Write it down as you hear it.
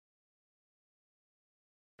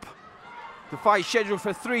The fight scheduled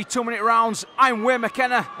for 3 2-minute rounds. I'm Wayne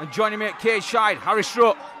McKenna, and joining me at cage side, Harry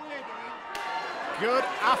Strutt. Good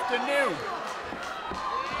afternoon.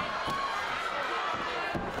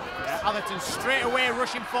 Atherton straight away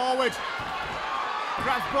rushing forward.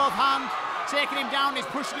 Grabs both hands, taking him down, he's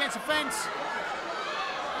pushed against the fence.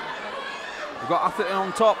 We've got Atherton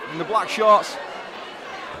on top in the black shorts.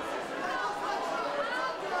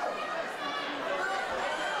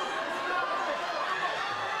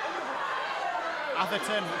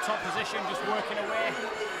 Atherton in top position, just working away.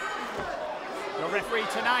 Your referee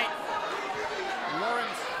tonight,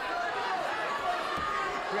 Lawrence.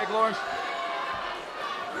 Greg Lawrence.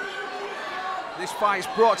 This fight is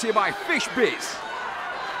brought to you by Fish Bits.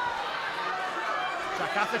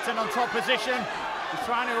 Jack Atherton on top position. He's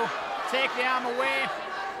trying to take the arm away.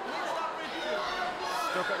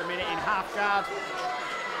 Stuck at the minute in half guard.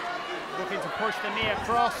 Looking to push the knee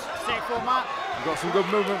across. Take full mat. We've got some good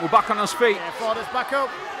movement. We're back on our feet. Yeah, Forder's back up.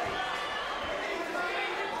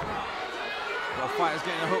 Well, fighters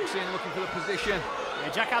getting the hooks in, looking for the position. Yeah,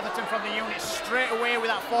 Jack Atherton from the unit straight away with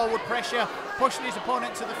that forward pressure, pushing his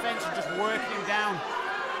opponent to the fence and just working him down.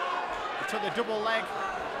 He took the double leg.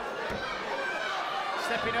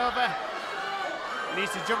 Stepping over. He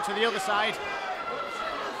needs to jump to the other side.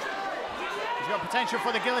 He's got potential for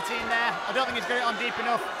the guillotine there. I don't think he's got it on deep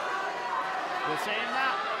enough. We're saying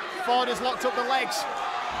that. Forder's locked up the legs.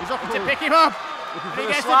 He's looking to pick him up. He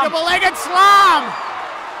gets the double-legged slam.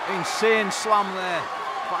 Insane slam there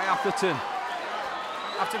by Atherton.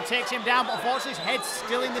 Atherton takes him down, but unfortunately his head's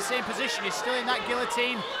still in the same position. He's still in that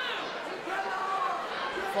guillotine.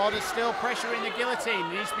 Forder's still pressuring the guillotine.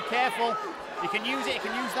 He needs to be careful. He can use it. He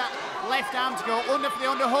can use that left arm to go under for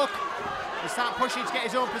the underhook and start pushing to get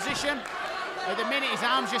his own position. At the minute, his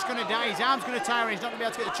arm's just going to die. His arm's going to tire and he's not going to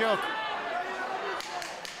be able to get the choke.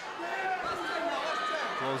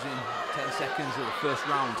 Closing 10 seconds of the first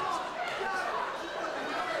round.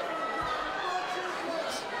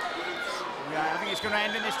 Yeah, I think it's going to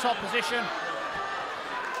end in this top position. There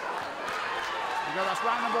you go, that's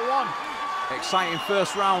round number 1. Exciting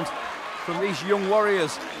first round from these young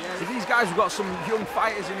warriors. Yeah. So these guys have got some young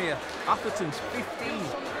fighters in here. Atherton's 15, and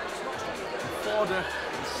Forder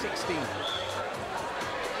is 16.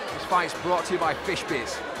 This fight's brought to you by Fish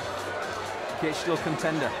Bits. Cage Steel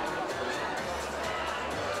Contender.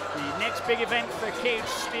 The next big event for Cage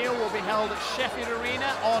Steel will be held at Sheffield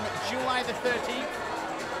Arena on July the 13th.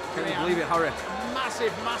 Can you believe it, Harry?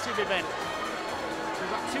 Massive, massive event.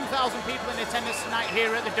 We've got 2,000 people in attendance tonight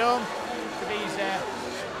here at the Dome for these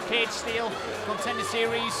Cage Steel Contender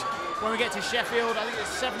Series. When we get to Sheffield, I think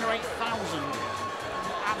it's 7,000 or 8,000.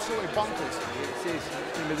 Absolutely bonkers. It is.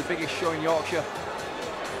 It's going to be the biggest show in Yorkshire.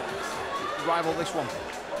 Rival this one.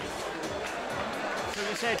 So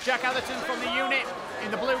we said Jack Atherton from the unit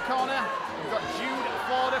in the blue corner. We've got Jude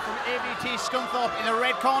from AVT Scunthorpe in the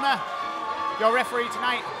red corner. Your referee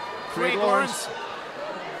tonight, Greg Lawrence.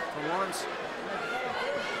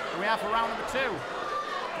 We are for round number 2.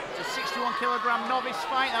 It's a 61-kilogram novice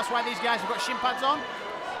fight. That's why these guys have got shin pads on.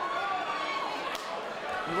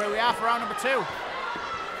 And where we are for round number 2.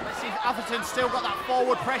 Let's see if Atherton's still got that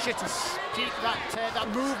forward pressure to keep that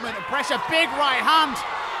movement and pressure. Big right hand.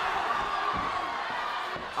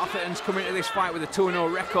 Atherton's coming to this fight with a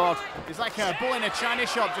 2-0 record. He's like a bull in a china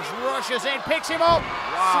shop, just rushes in, picks him up,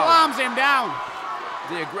 slams him down.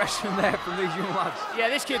 The aggression there from these young lads. Yeah,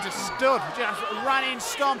 this kid's a stud. Just ran in,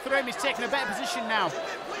 stormed through him. He's taking a better position now.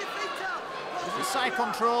 There's the side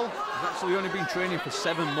control. He's actually only been training for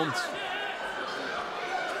 7 months.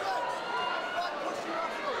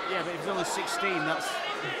 Yeah, but if he's only 16, that's...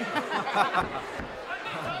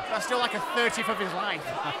 that's still like a 30th of his life.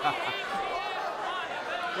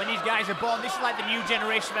 When these guys are born, this is like the new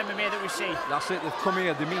generation of MMA that we see. That's it, they've come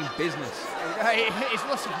here, they mean business. He's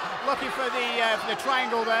looking for the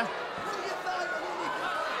triangle there.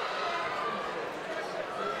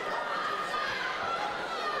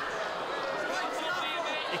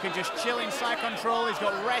 He can just chill in side control. He's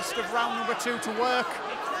got rest of round number 2 to work.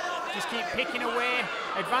 Just keep picking away,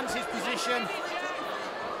 advance his position.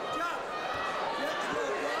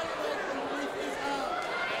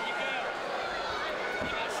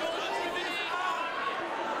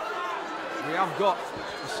 We have got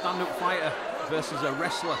a stand-up fighter versus a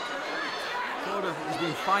wrestler. Forder has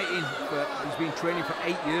been fighting, he's been training for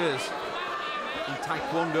 8 years in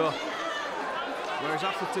Taekwondo, whereas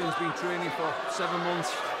Atherton's been training for 7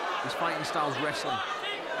 months. His fighting style's wrestling.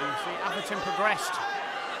 You see Atherton progressed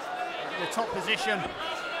in the top position.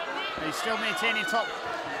 He's still maintaining top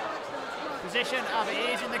position.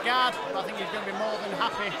 He is in the guard, but I think he's going to be more than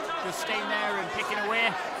happy just staying there and picking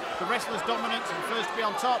away. The wrestler's dominance and first to be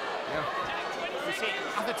on top. Yeah. You see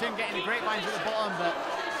Atherton getting the grapevines at the bottom, but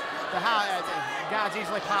the guard's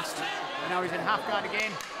easily passed. And now he's in half guard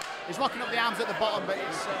again. He's locking up the arms at the bottom, but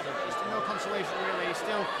it's no consolation really. He's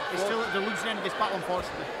still at the losing end of this battle,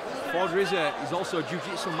 unfortunately. Forder he's also a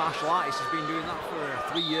jiu-jitsu martial artist. He's been doing that for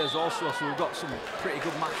 3 years also, so we've got some pretty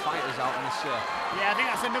good match fighters out in this. Yeah, I think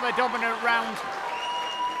that's another dominant round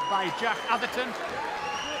by Jack Atherton.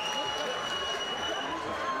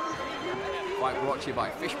 Fight brought to you by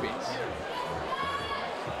Fish Beats.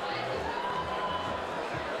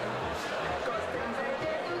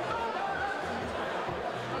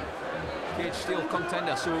 Cage Steel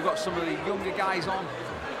Contender, so we've got some of the younger guys on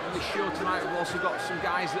this show tonight. We've also got some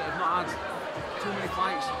guys that have not had too many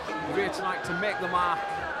fights. We're here tonight to make the mark,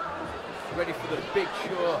 ready for the big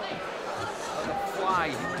show at the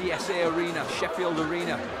Fly DSA Arena, Sheffield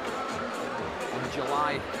Arena, on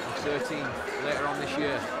July 13th, later on this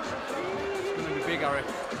year. It's going to be big, Harry.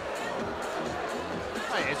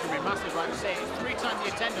 Oh, yeah, it's going to be massive, like I say. It's 3 times the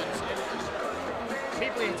attendance.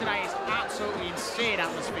 People here tonight, is absolutely insane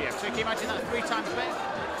atmosphere. So you can imagine that 3 times better.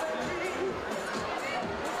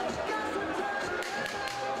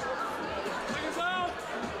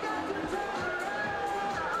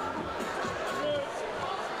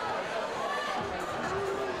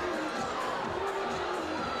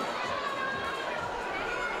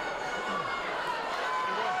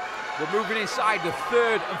 We're moving inside the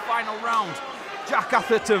 3rd and final round. Jack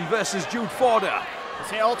Atherton versus Jude Forder.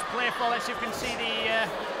 It's all to play for. Let's see if you can see the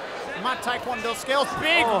mad taekwondo skills.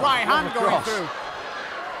 Big right hand going through.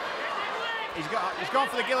 He's gone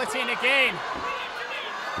for the guillotine again.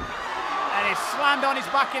 And he's slammed on his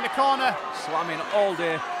back in the corner. Slamming all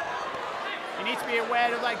day. You need to be aware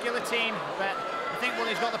of that guillotine, but I think when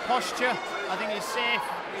he's got the posture, I think he's safe.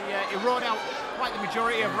 He rode out quite the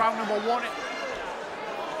majority of round number 1.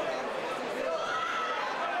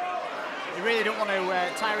 You really don't want to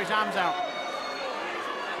tire his arms out.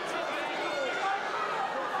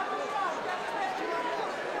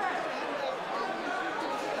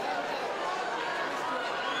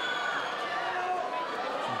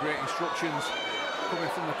 Some great instructions coming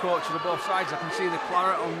from the coach on both sides. I can see the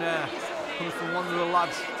claret on coming from one of the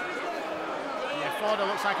lads. Yeah, Forder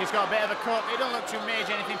looks like he's got a bit of a cut. He don't look too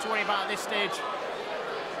major, anything to worry about at this stage.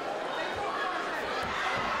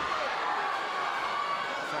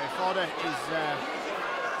 Forder he's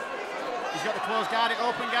got the closed guard,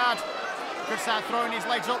 open guard. Could start throwing his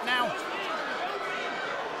legs up now.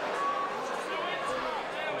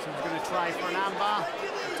 So he's going to try for an armbar,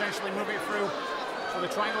 potentially move it through for the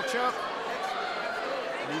triangle choke.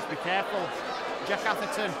 Please be careful. Jack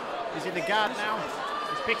Atherton is in the guard now.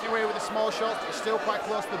 He's picking away with the small shots, but he's still quite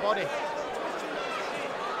close to the body.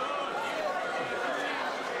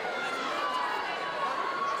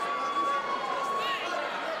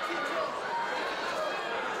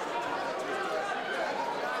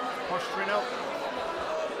 Posturing up.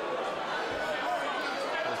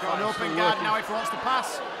 He's got an open guard now if he wants to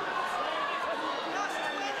pass.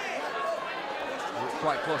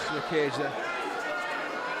 Quite close to the cage there.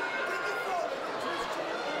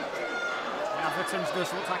 Atherton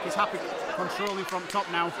does look like he's happy controlling from top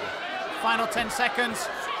now. Final 10 seconds.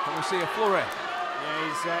 Can we see a flurry?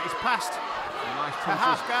 Yeah, he's passed. Nice the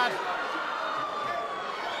half guard.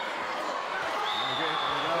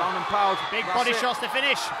 Round and pound. Big body shots to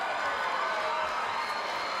finish.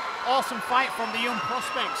 Awesome fight from the young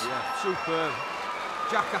prospects. Yeah, superb.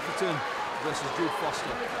 Jack Atherton versus Jude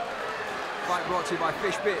Foster. Fight brought to you by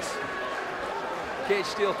Fish Bits. Cage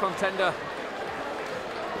Steel Contender.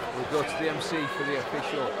 We'll go to the MC for the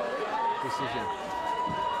official decision.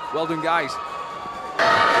 Well done, guys.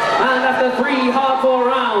 And after 3 hardcore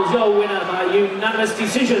rounds, your winner by unanimous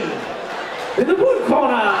decision. In the blue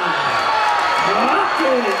corner,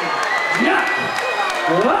 Jack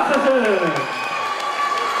Atherton.